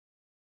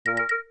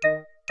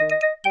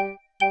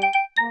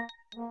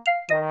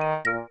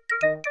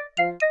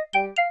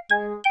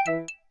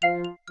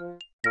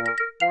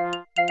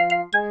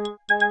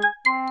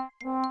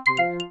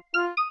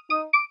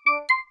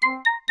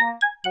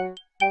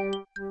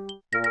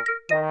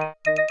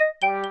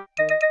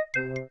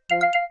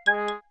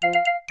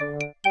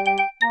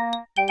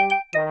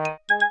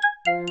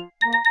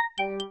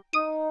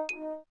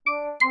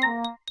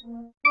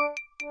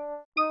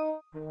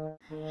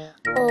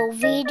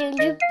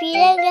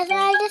vez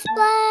mais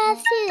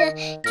desplácida,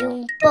 de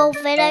um povo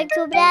era que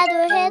o brado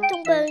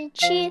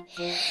retumbante,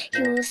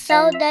 e o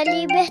sol da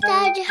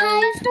liberdade,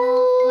 raios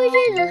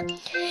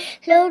fúlgidos,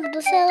 louro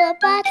do céu da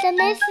pátria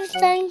nesse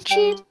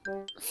instante.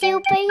 Se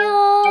o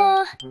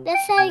penhor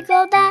dessa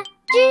igualdade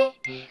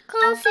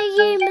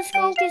conseguimos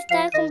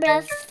conquistar com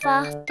braços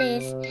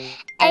fortes,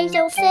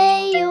 então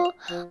seio,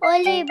 ó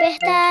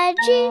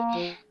liberdade,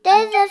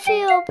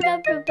 desafio o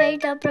próprio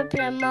peito, a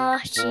própria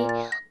morte.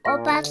 Ó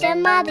pátria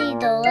amada,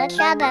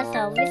 idolatrada,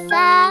 salve,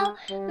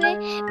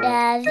 salve.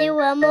 Brasil,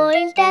 amor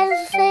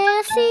intenso,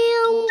 seja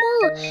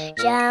símbolo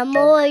de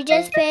amor e de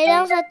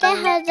esperança, a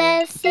terra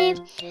desce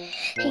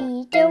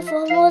em teu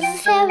formoso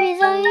céu,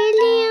 risonho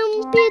e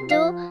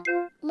límpido,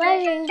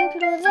 margem do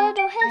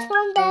cruzeiro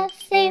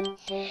resplandece,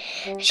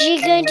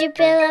 gigante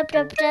pela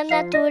própria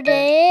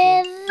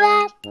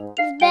natureza,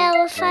 os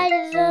belos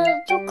fares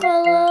do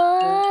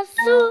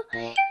colosso,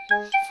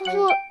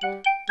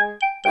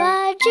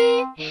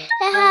 pode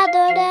terra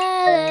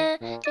adorada,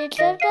 de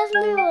tantas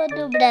mil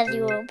do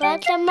Brasil,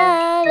 pátria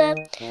amada,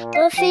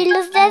 os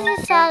filhos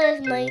desses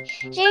solos, mãe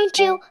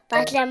gentil,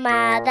 pátria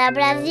amada,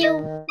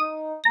 Brasil.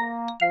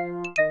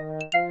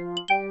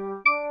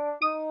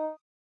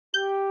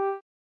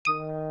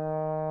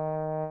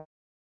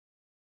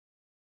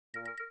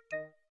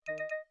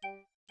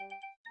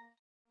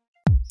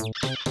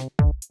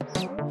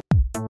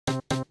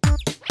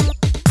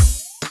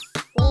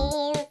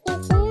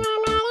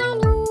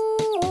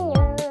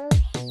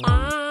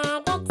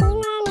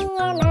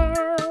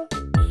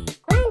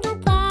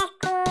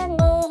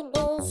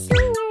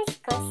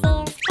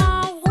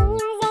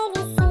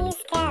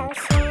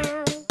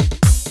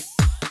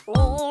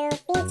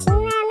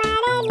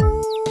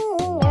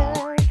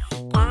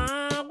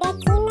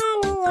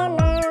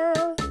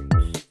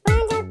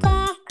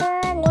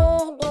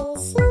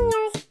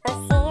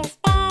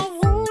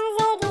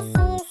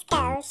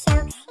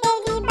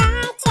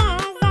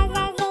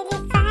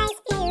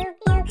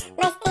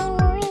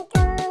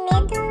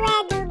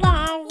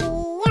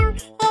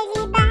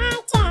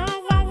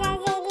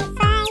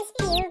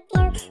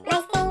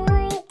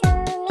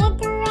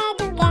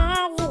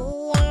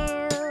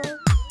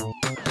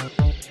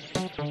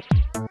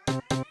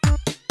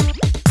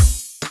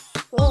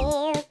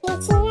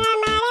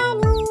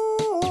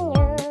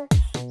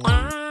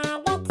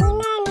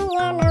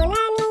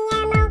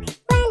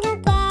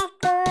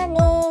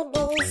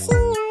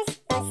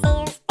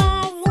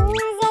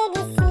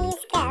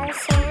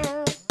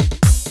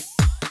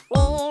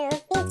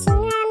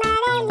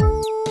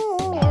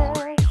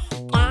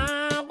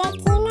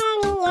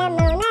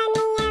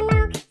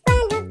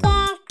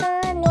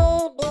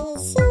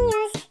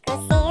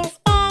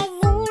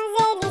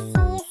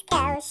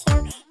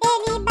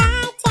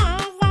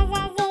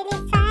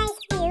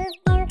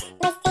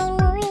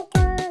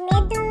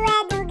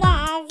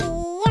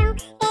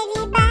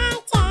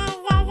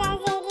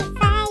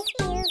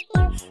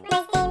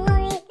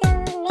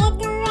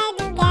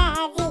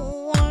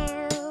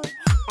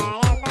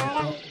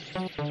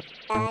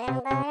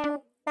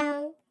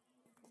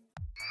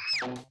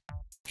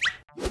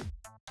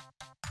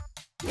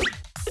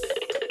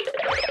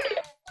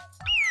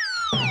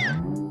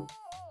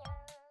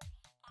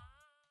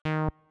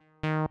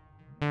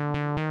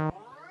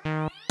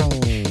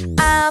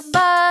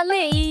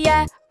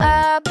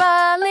 A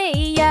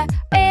baleia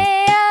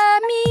é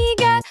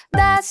amiga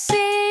da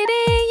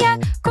sereia.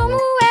 Como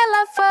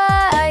ela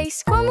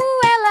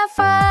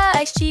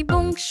faz,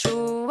 tibum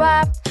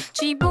chuap,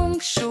 tibum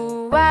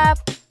chuap.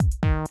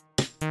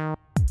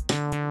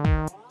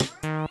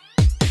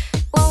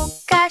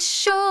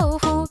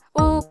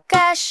 O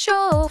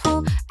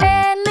cachorro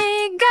é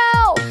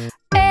legal,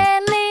 é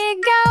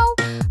legal.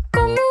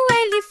 Como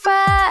ele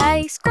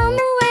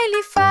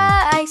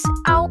faz,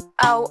 au,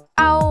 au,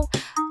 au,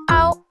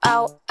 au,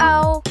 au,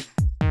 au.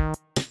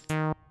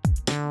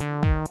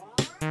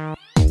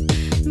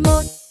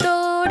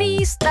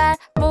 Motorista,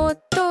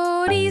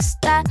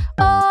 motorista,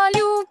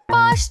 olhe o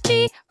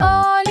poste,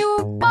 olhe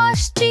o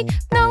poste.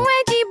 Não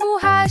é de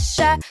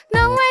borracha,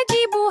 não é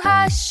de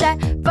borracha.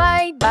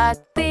 Vai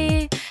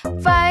bater,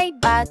 vai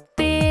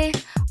bater.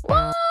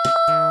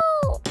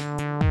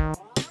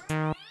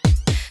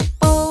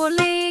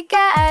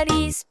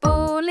 Polegares,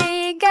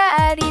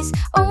 polegares,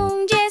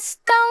 onde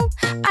estão?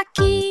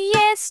 Aqui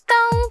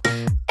estão.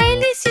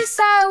 Eles se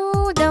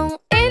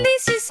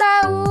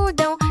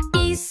saúdam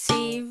e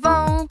se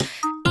vão,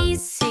 e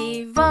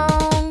se vão.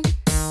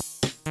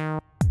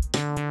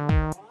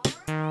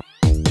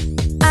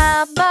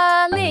 A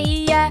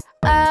baleia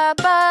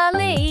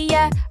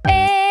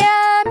é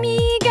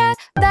amiga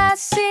da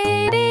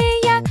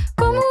sereia.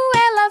 Como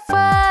ela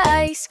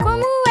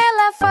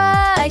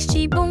faz,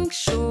 tibum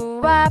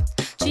chuap,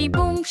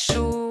 tibum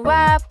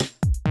chuap.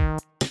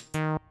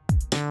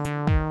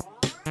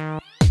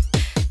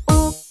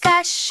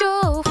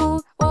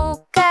 O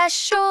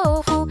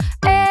cachorro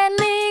é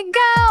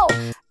legal,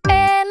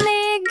 é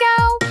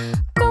legal.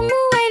 Como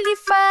ele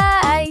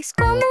faz,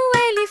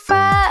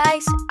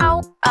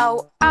 au,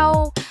 au,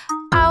 au,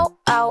 au,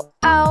 au,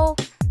 au.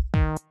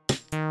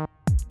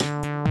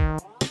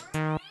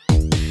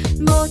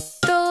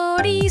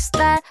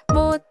 motorista,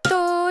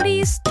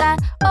 motorista,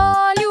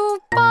 olhe o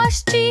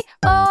poste,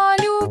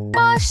 olhe o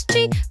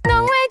poste.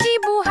 Não é de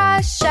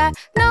borracha,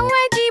 não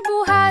é de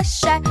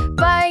borracha.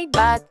 Vai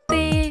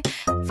bater,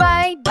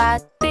 vai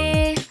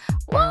bater.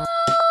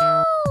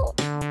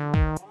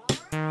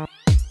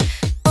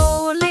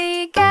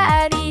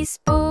 Polegares,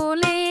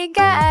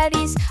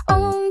 polegares,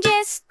 onde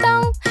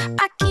estão?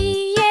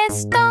 Aqui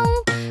estão.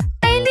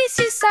 Eles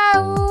se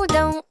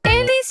saúdam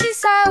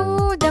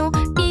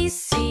e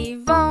se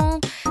vão,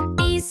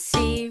 e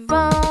se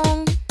vão.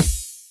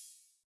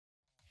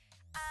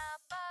 A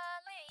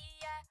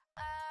baleia,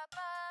 a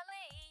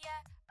baleia.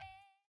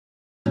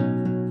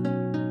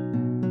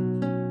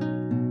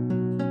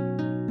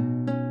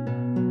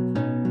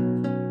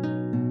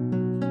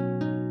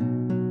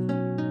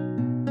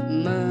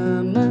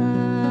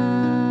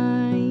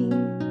 Mamãe,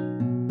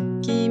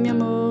 que me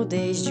amou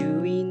desde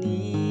o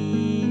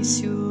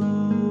início,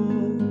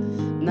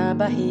 na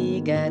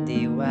barriga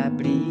deu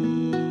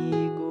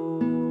abrigo,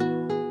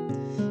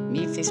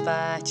 me fez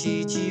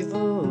parte de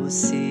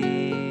você.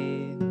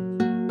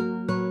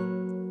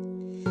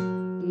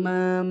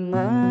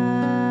 Mamãe,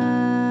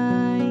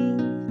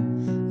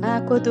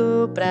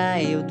 acordou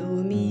pra eu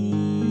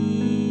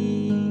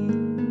dormir,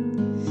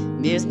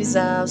 mesmo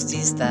exausto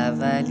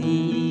estava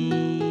ali,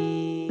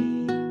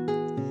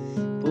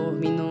 por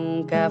mim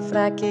nunca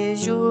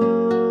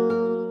fraquejou.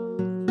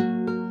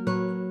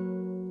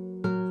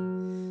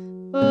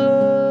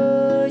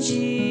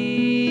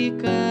 Hoje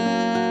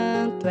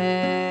canto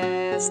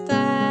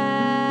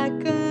esta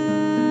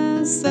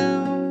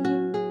canção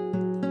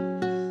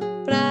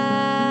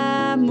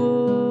pra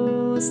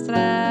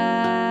mostrar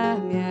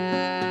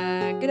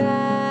minha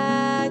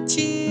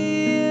gratidão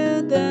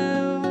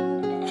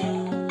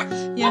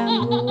e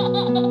amor.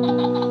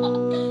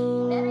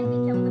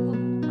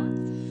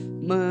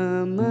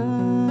 Mamãe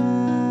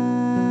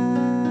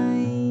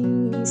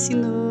me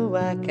ensinou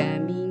a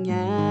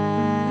caminhar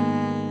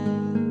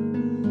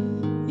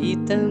e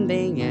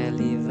também a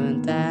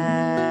levantar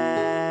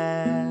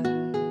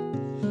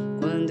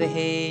quando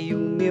errei o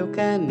meu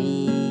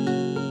caminho.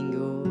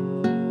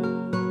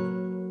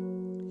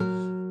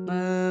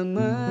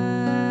 Mamãe,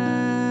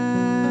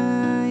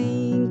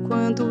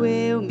 quando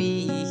eu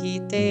me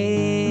irritei,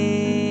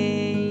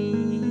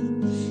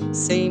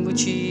 sem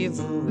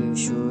motivo eu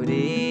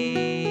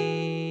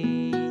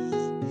chorei,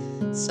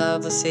 só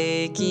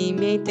você que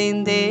me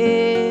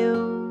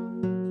entendeu.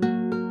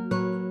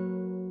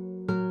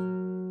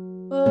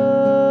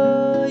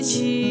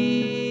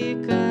 Hoje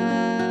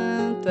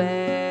canto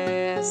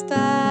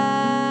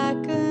esta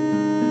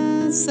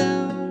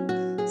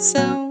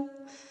canção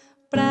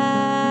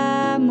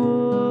pra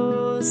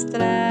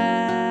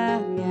mostrar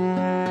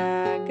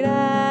minha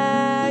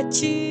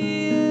gratidão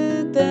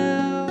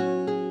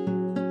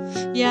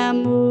e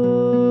amor.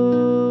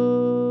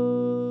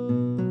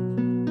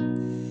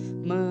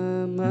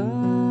 Mamãe,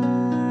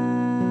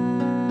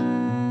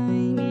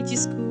 me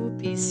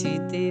desculpe se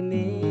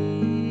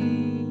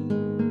temei,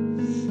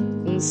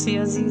 com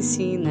seus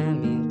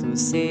ensinamentos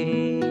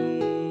sei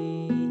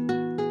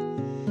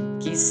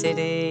que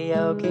serei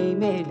alguém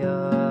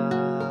melhor.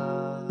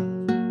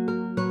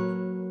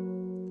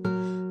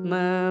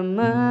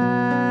 Mamãe,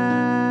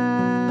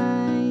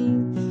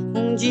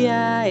 um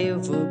dia eu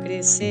vou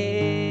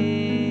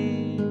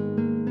crescer,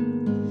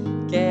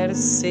 quero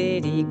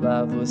ser igual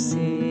a você,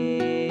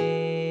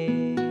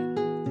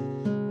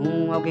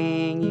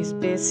 alguém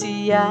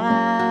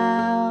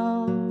especial.